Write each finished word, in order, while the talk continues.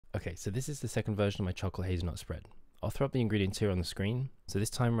Okay, so this is the second version of my chocolate hazelnut spread. I'll throw up the ingredients here on the screen. So this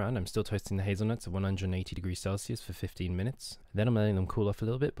time around, I'm still toasting the hazelnuts at 180 degrees Celsius for 15 minutes. Then I'm letting them cool off a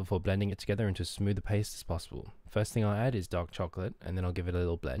little bit before blending it together into as smooth a paste as possible. First thing I'll add is dark chocolate, and then I'll give it a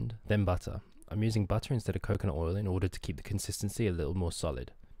little blend. Then butter. I'm using butter instead of coconut oil in order to keep the consistency a little more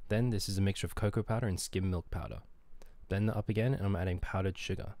solid. Then this is a mixture of cocoa powder and skim milk powder. Blend that up again, and I'm adding powdered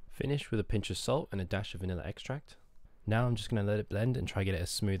sugar. Finish with a pinch of salt and a dash of vanilla extract. Now I'm just going to let it blend and try to get it as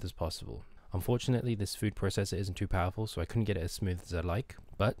smooth as possible. Unfortunately, this food processor isn't too powerful, so I couldn't get it as smooth as I'd like,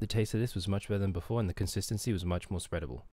 but the taste of this was much better than before and the consistency was much more spreadable.